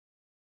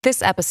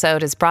This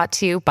episode is brought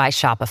to you by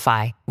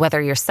Shopify.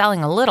 Whether you're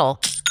selling a little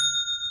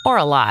or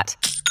a lot,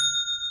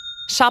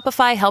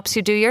 Shopify helps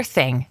you do your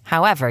thing,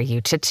 however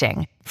you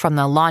cha-ching. From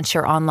the launch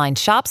your online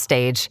shop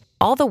stage,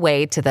 all the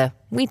way to the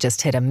we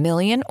just hit 1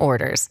 million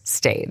orders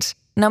stage.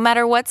 No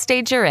matter what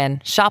stage you're in,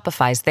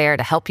 Shopify's there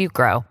to help you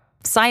grow.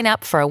 Sign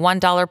up for a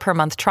 $1 per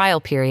month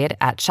trial period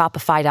at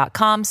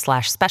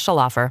shopify.com/special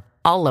offer,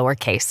 all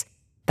lowercase.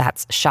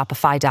 That's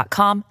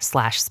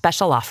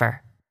shopify.com/special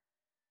offer.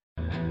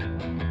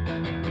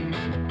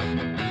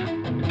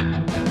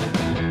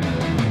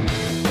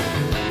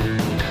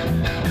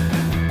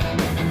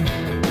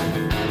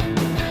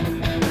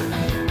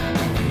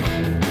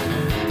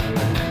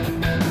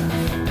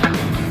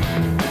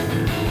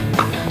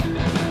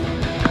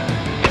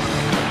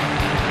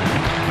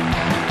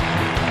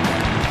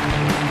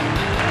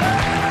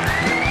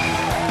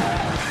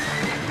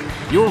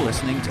 You're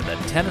listening to the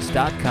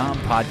Tennis.com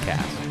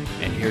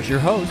podcast. And here's your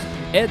host,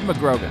 Ed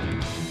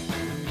McGrogan.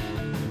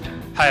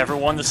 Hi,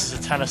 everyone. This is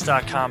the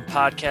Tennis.com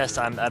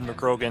podcast. I'm Ed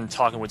McGrogan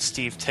talking with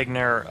Steve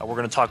Tigner. We're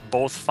going to talk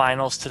both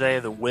finals today.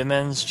 The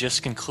women's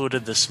just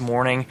concluded this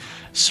morning.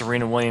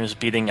 Serena Williams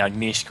beating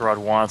Agnieszka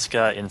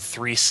Radwanska in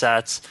 3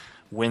 sets,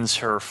 wins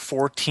her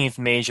 14th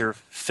major,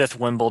 5th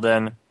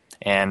Wimbledon,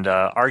 and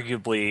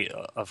arguably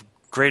of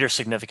greater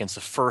significance, the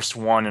first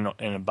one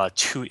in about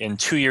 2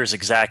 years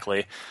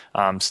exactly,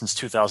 since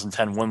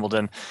 2010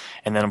 Wimbledon.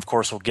 And then, of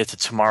course, we'll get to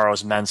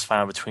tomorrow's men's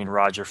final between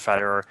Roger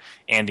Federer,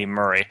 Andy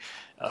Murray.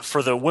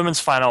 For the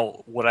women's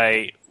final, what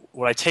I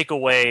take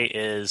away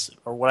is,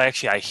 or what I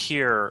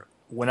hear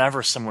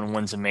whenever someone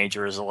wins a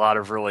major, is a lot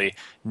of really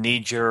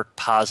knee-jerk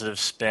positive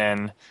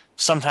spin,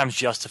 sometimes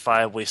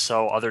justifiably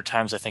so. Other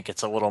times I think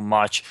it's a little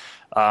much.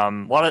 A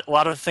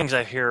lot of things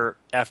I hear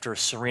after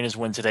Serena's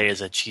win today is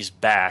that she's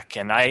back,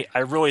 and I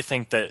really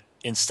think that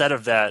instead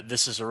of that,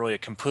 this is a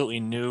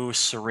completely new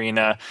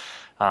Serena,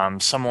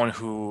 someone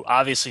who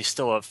obviously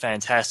still a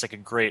fantastic, a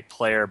great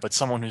player, but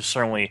someone who's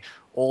certainly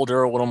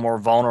older, a little more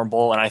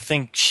vulnerable, and I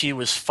think she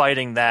was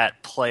fighting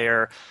that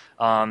player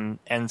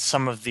and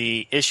some of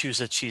the issues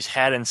that she's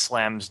had in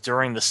slams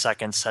during the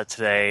second set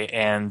today,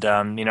 and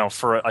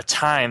for a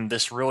time,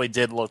 this really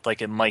did look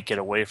like it might get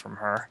away from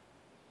her.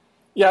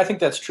 Yeah, I think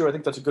that's true. I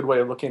think that's a good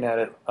way of looking at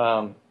it.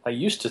 I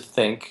used to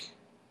think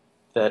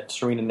that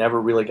Serena never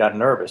really got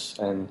nervous,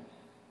 and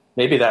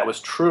maybe that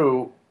was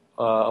true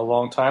a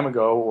long time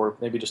ago, or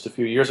maybe just a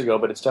few years ago.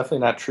 But it's definitely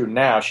not true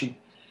now. She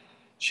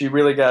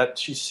really got.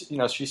 She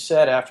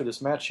said after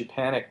this match she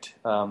panicked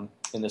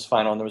in this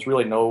final, and there was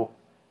really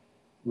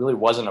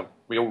wasn't a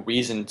real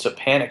reason to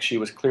panic. She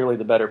was clearly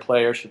the better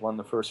player. She won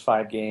the first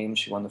 5 games.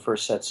 She won the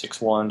first set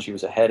 6-1. She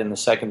was ahead in the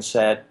second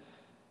set.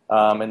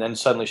 And then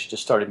suddenly she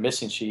just started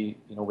missing.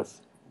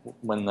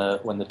 When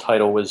the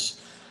title was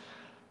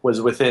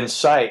within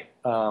sight,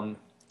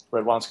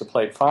 Radwanska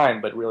played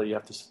fine, but really you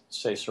have to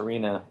say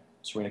Serena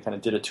kind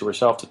of did it to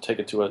herself to take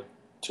it to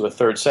a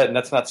third set, and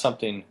that's not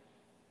something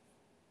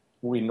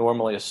we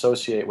normally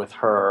associate with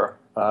her.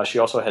 She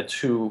also had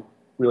 2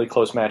 really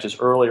close matches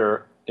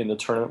earlier in the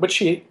tournament, which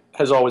she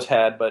has always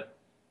had, but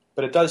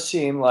it does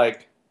seem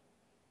like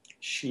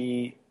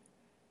she,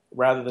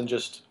 rather than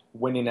just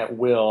winning at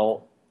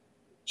will,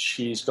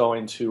 she's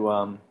going to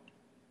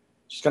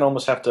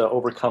almost have to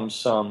overcome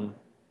some,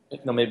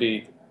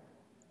 maybe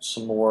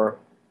some more,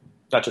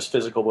 not just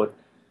physical but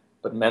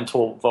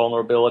mental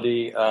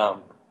vulnerability. I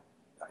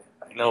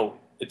know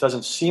it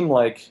doesn't seem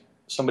like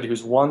somebody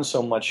who's won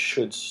so much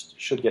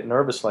should get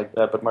nervous like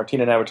that. But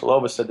Martina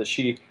Navratilova said that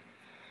she,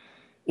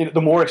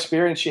 the more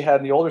experience she had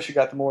and the older she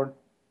got, the more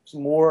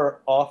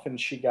often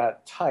she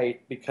got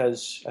tight,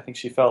 because I think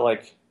she felt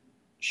like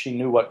she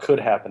knew what could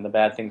happen, the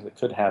bad things that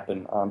could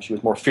happen. She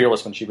was more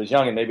fearless when she was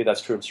young, and maybe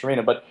that's true of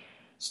Serena. But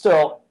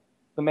still,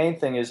 the main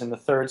thing is in the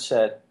third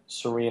set,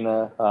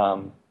 Serena,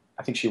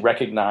 I think she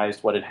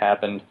recognized what had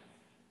happened.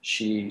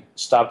 She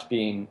stopped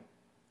being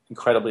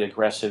incredibly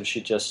aggressive. She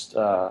just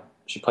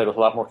she played with a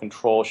lot more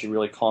control. She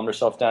really calmed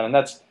herself down, and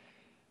that's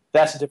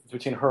the difference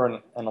between her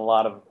and a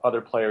lot of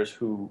other players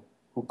who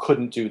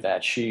couldn't do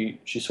that.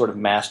 She sort of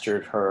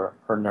mastered her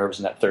nerves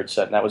in that third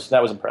set, and that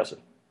was impressive.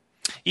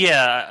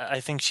 Yeah, I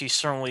think she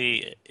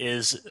certainly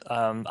is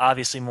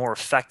obviously more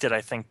affected,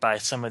 I think, by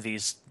some of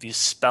these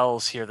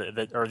spells here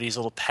that or these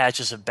little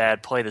patches of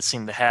bad play that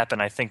seem to happen.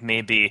 I think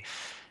maybe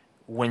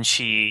when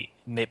she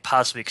may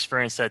possibly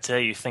experience that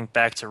today, you think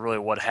back to really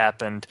what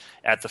happened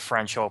at the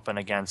French Open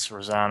against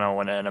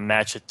Rosano in a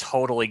match that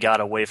totally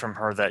got away from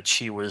her, that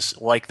she was,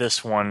 like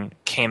this one,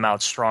 came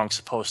out strong,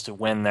 supposed to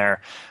win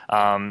there.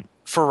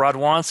 For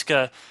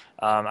Radwanska,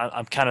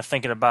 I'm kind of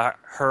thinking about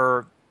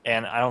her,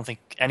 and I don't think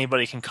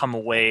anybody can come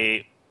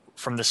away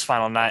from this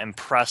final not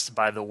impressed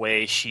by the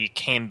way she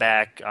came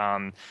back.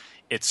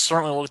 It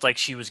certainly looked like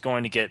she was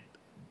going to get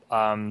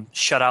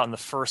shut out in the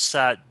first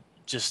set.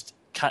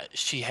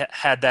 She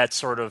had that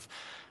sort of,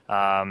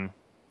 I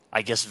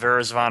guess,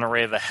 Vera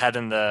Zvonareva head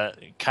in the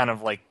kind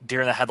of like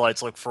deer in the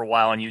headlights look for a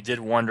while, and you did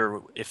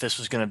wonder if this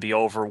was going to be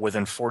over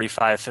within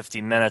 45,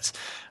 50 minutes.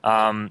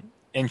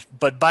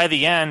 But by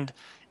the end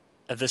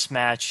of this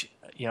match,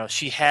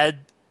 she had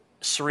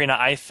Serena,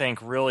 I think,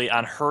 really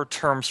on her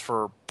terms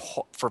for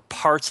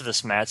parts of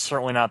this match,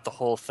 certainly not the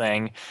whole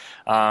thing.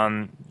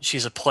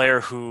 She's a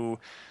player who,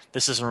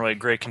 this isn't really a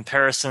great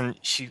comparison.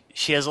 She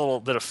has a little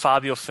bit of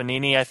Fabio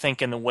Fognini, I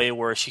think, in the way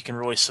where she can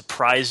really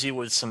surprise you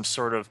with some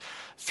sort of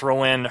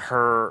throw in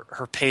her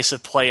pace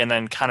of play and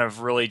then kind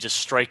of really just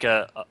strike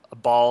a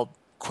ball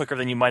quicker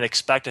than you might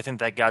expect. I think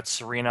that got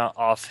Serena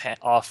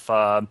off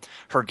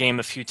her game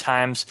a few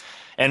times.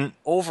 And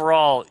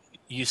overall,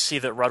 you see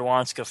that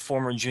Radwanska,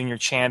 former junior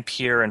champ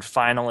here and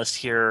finalist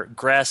here,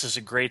 grass is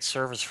a great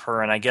service for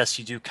her, and I guess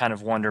you do kind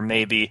of wonder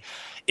maybe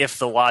if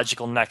the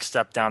logical next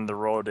step down the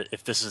road,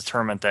 if this is a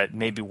tournament that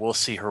maybe we'll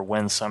see her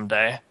win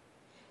someday.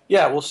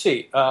 Yeah, we'll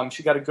see.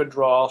 She got a good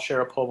draw.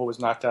 Sharapova was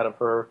knocked out of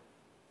her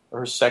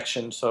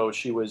section, so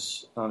she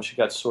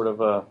got sort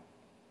of a,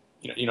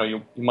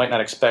 you might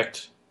not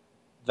expect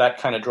that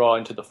kind of draw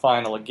into the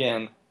final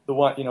again. The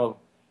one,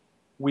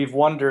 we've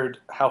wondered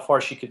how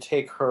far she could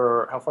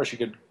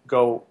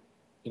go,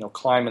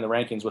 climb in the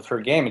rankings with her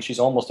game, and she's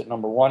almost at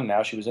number one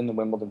now. She was in the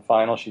Wimbledon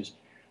final. She's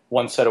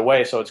one set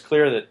away, so it's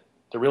clear that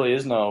there really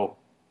is no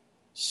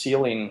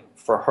ceiling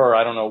for her.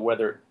 I don't know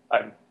whether,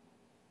 I'm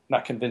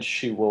not convinced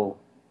she will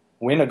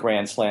win a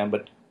Grand Slam,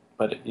 but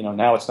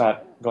now it's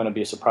not going to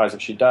be a surprise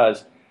if she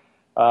does.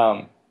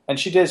 And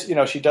she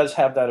does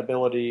have that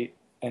ability,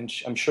 and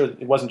I'm sure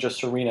it wasn't just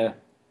Serena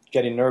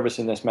getting nervous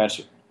in this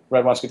match.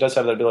 Radwanska does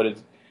have that ability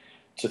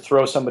to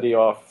throw somebody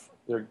off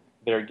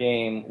their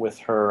game with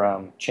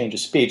her change of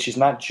speed. She's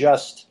not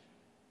just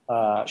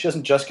she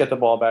doesn't just get the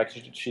ball back.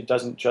 She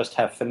doesn't just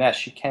have finesse.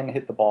 She can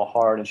hit the ball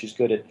hard, and she's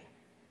good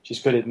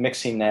at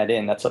mixing that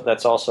in.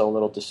 That's also a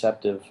little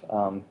deceptive,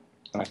 and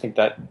I think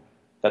that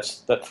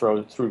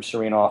threw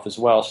Serena off as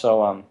well.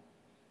 So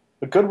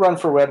a good run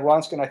for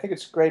Radwanska, and I think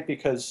it's great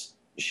because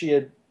she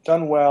had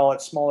done well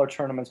at smaller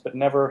tournaments, but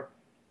never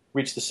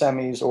reached the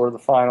semis or the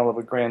final of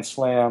a Grand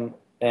Slam.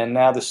 And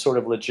now this sort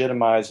of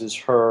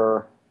legitimizes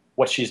her,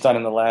 what she's done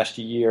in the last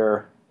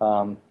year,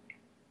 on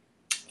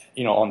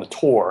the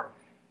tour.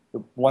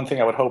 The one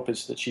thing I would hope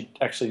is that she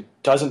actually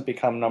doesn't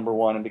become number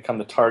one and become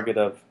the target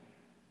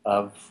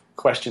of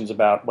questions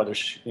about whether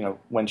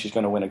when she's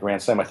going to win a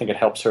Grand Slam. I think it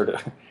helps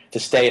her to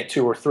stay at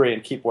 2 or 3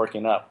 and keep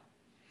working up.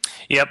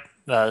 Yep.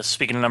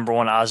 Speaking of number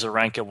one,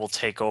 Azarenka will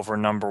take over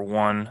number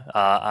one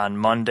on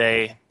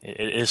Monday.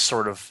 It is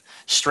sort of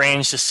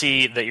strange to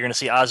see that you're going to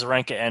see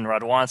Azarenka and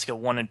Radwanska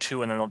 1 and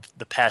 2, and then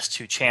the past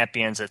 2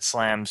 champions at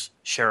Slams,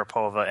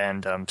 Sharapova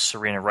and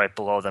Serena right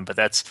below them. But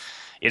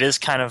it is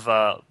kind of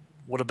a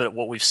little bit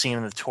what we've seen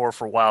in the tour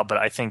for a while. But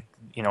I think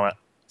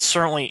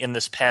certainly in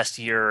this past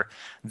year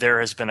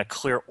there has been a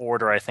clear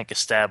order, I think,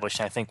 established,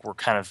 and I think we're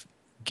kind of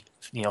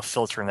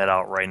filtering that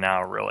out right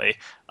now, really.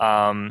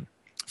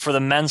 For the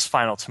men's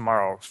final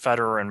tomorrow,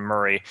 Federer and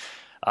Murray,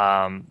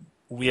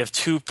 we have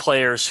 2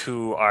 players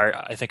who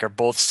I think are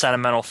both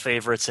sentimental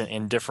favorites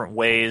in different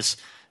ways.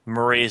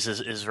 Murray's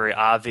is very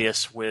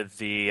obvious with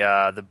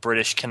the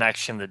British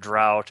connection, the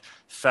drought.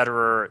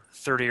 Federer,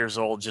 30 years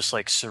old, just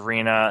like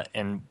Serena,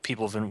 and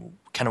people have been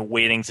kind of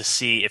waiting to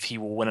see if he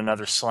will win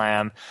another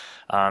slam.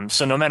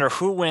 So no matter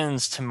who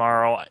wins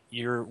tomorrow,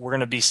 we're going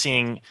to be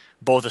seeing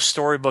both a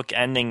storybook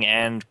ending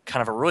and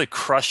kind of a really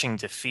crushing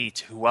defeat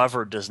to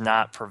whoever does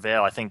not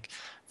prevail. I think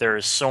there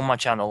is so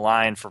much on the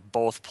line for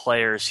both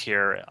players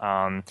here.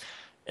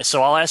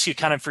 So I'll ask you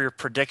kind of for your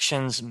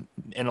predictions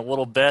in a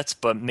little bit,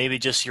 but maybe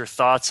just your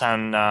thoughts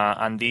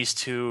on these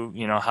two,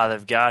 how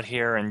they've got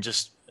here, and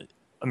just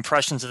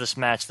impressions of this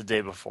match the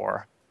day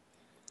before.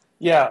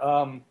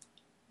 Yeah,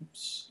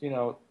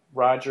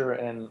 Roger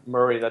and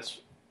Murray, that's,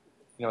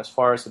 as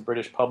far as the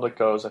British public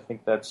goes, I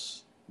think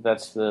that's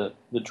the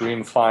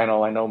dream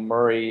final. I know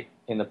Murray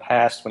in the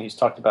past, when he's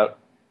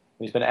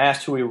been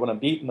asked who he would want to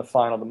beat in the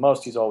final the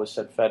most, he's always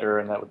said Federer,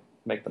 and that would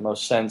make the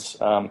most sense.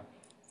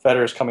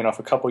 Federer is coming off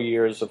a couple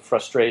years of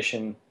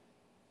frustration,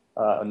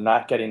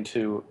 not getting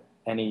to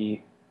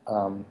any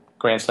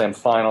Grand Slam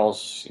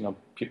finals.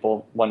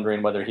 People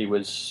wondering whether he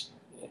was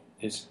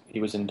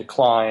in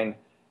decline,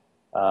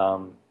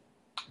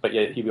 but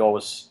yet he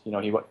always,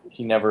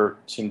 he never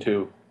seemed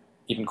to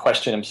even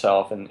question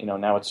himself, and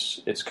now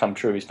it's come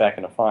true. He's back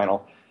in the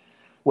final.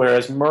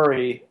 Whereas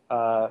Murray,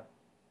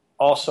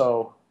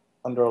 also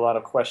under a lot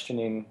of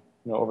questioning,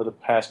 over the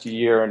past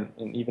year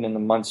and even in the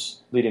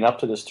months leading up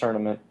to this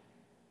tournament,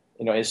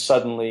 is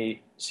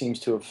suddenly seems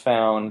to have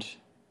found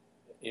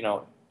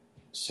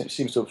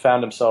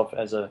himself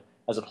as a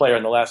player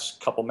in the last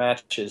couple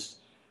matches.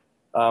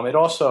 It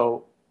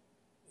also,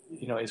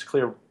 is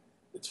clear.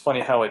 It's funny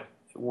how it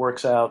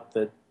works out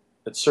that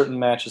certain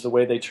matches, the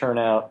way they turn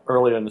out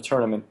earlier in the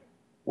tournament,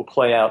 will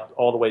play out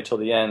all the way till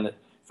the end.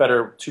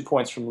 Federer, 2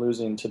 points from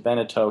losing to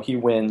Beneteau, he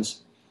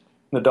wins.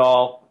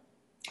 Nadal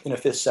in a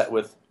 5th set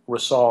with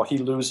Rosal, he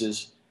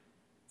loses.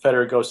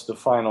 Federer goes to the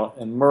final,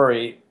 and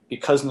Murray,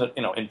 because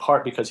in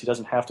part because he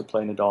doesn't have to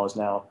play, Nadal is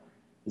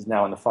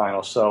now in the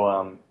final.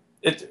 So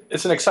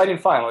it's an exciting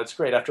final. It's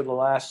great. After the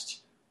last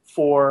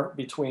 4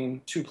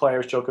 between 2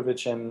 players,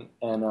 Djokovic and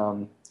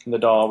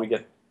Nadal, we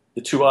get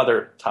the 2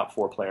 other top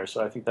 4 players.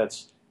 So I think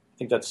that's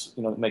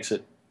makes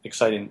it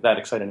exciting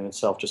in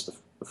itself. Just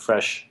the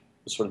fresh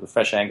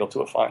angle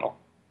to a final.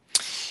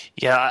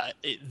 Yeah,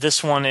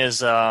 this one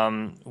is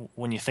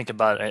when you think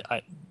about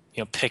it,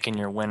 picking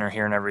your winner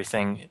here and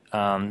everything.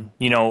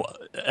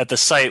 At the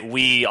site,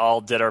 we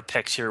all did our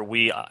picks here.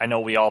 I know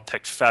we all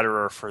picked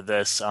Federer for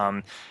this.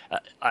 When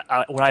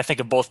I think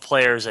of both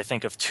players, I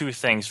think of two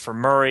things. For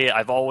Murray,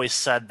 I've always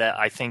said that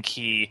I think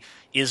he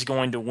is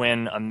going to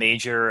win a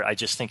major. I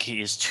just think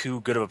he is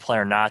too good of a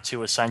player not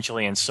to,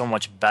 essentially, and so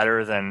much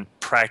better than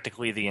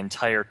practically the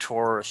entire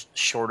tour,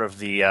 short of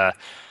the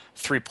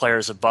three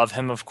players above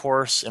him, of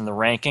course, in the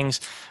rankings.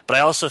 But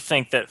I also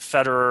think that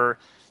Federer,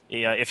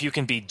 if you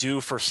can be due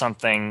for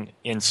something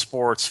in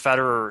sports,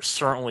 Federer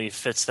certainly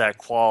fits that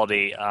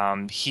quality.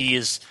 He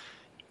is,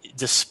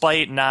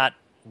 despite not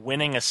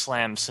winning a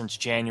slam since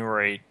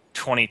January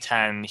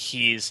 2010,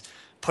 he's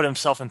put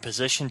himself in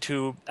position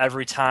to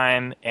every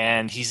time,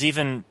 and he's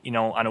even,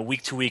 on a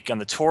week-to-week on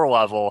the tour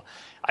level,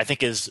 I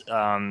think is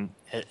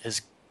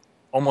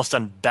almost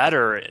done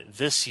better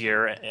this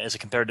year as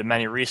compared to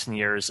many recent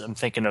years. I'm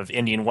thinking of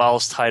Indian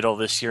Wells title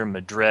this year,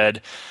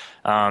 Madrid.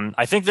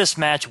 I think this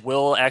match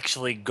will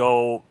actually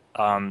go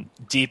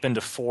deep into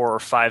 4 or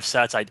 5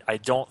 sets. I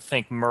don't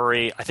think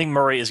Murray. I think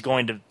Murray is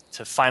going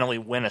to finally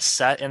win a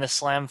set in a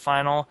slam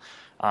final.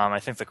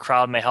 I think the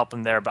crowd may help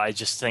him there, but I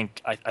just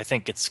think I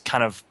think it's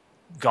kind of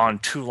gone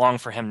too long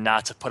for him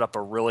not to put up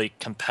a really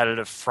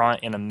competitive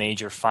front in a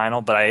major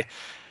final. But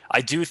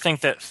I do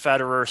think that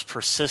Federer's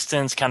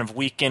persistence, kind of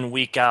week in,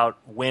 week out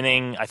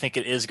winning, I think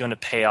it is going to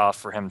pay off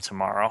for him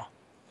tomorrow.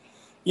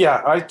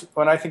 Yeah,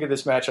 when I think of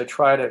this match, I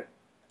try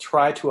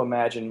to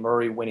imagine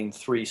Murray winning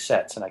 3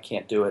 sets, and I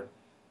can't do it.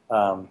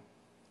 Not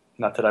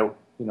that I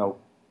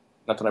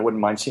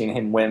wouldn't mind seeing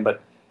him win,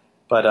 but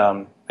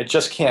I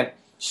just can't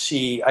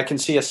see. I can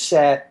see a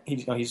set.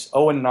 He's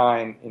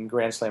 0-9 in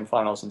Grand Slam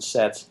finals in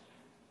sets.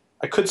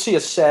 I could see a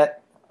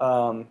set.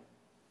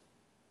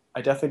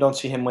 I definitely don't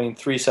see him winning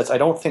 3 sets. I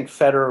don't think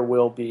Federer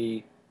will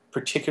be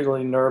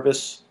particularly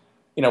nervous.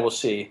 We'll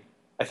see.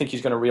 I think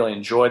he's going to really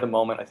enjoy the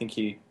moment. I think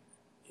he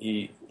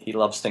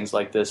loves things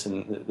like this,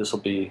 and this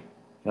will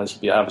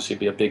obviously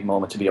be a big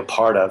moment to be a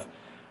part of.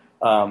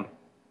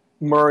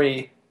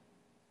 Murray,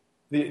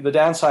 the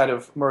downside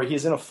of Murray,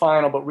 he's in a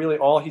final, but really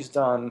all he's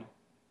done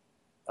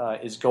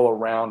is go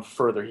around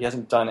further. He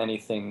hasn't done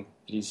anything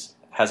that he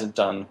hasn't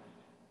done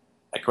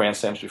at Grand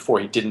Slams before.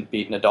 He didn't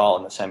beat Nadal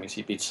in the semis.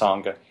 He beat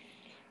Tsonga.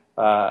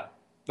 Not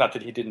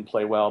that he didn't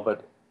play well,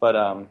 but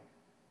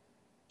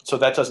so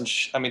that doesn't.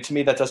 To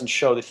me, that doesn't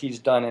show that he's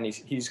done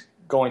he's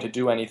going to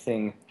do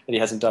anything that he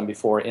hasn't done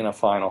before in a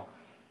final.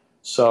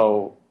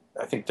 So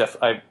I think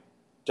I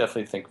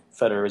definitely think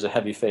Federer is a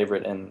heavy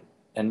favorite,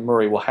 and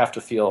Murray will have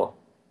to feel,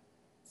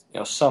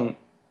 some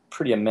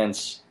pretty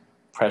immense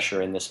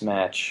pressure in this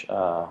match.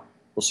 We'll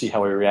see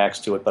how he reacts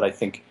to it, but I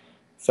think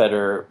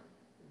Federer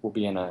will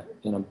be in a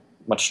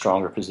much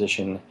stronger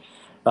position.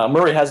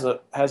 Murray has an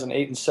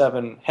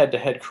 8-7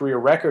 head-to-head career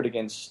record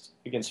against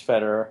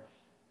Federer,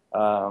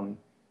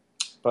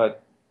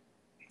 but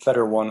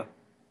Federer won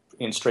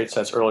in straight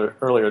sets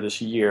earlier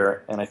this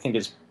year, and I think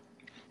it's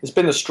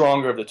been the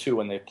stronger of the two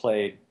when they've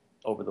played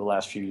over the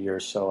last few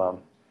years.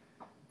 So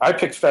I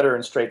picked Federer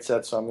in straight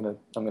sets, so I'm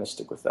gonna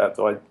stick with that.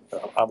 Though I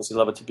obviously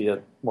love it to be a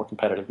more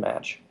competitive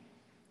match.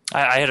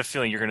 I had a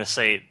feeling you're going to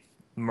say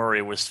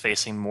Murray was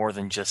facing more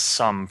than just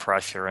some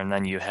pressure, and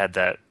then you had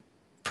that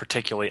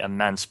particularly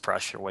immense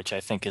pressure, which I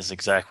think is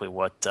exactly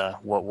what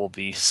we'll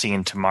be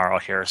seeing tomorrow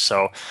here.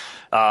 So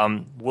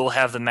we'll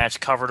have the match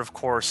covered, of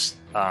course.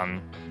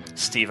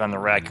 Steve on the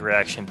Rack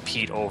Reaction,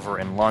 Pete over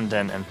in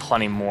London, and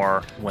plenty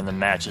more when the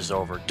match is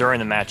over. During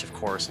the match, of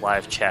course,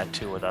 live chat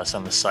too with us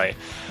on the site.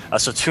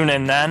 So tune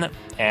in then.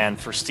 And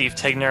for Steve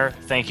Tigner,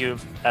 thank you,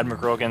 Ed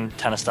McGrogan,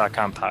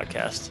 Tennis.com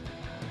podcast.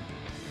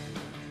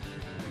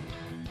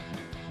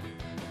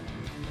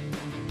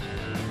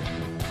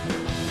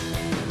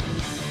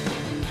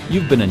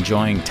 You've been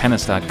enjoying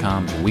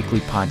Tennis.com's weekly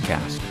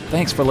podcast.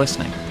 Thanks for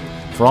listening.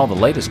 For all the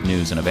latest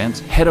news and events,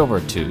 head over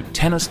to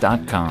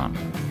Tennis.com.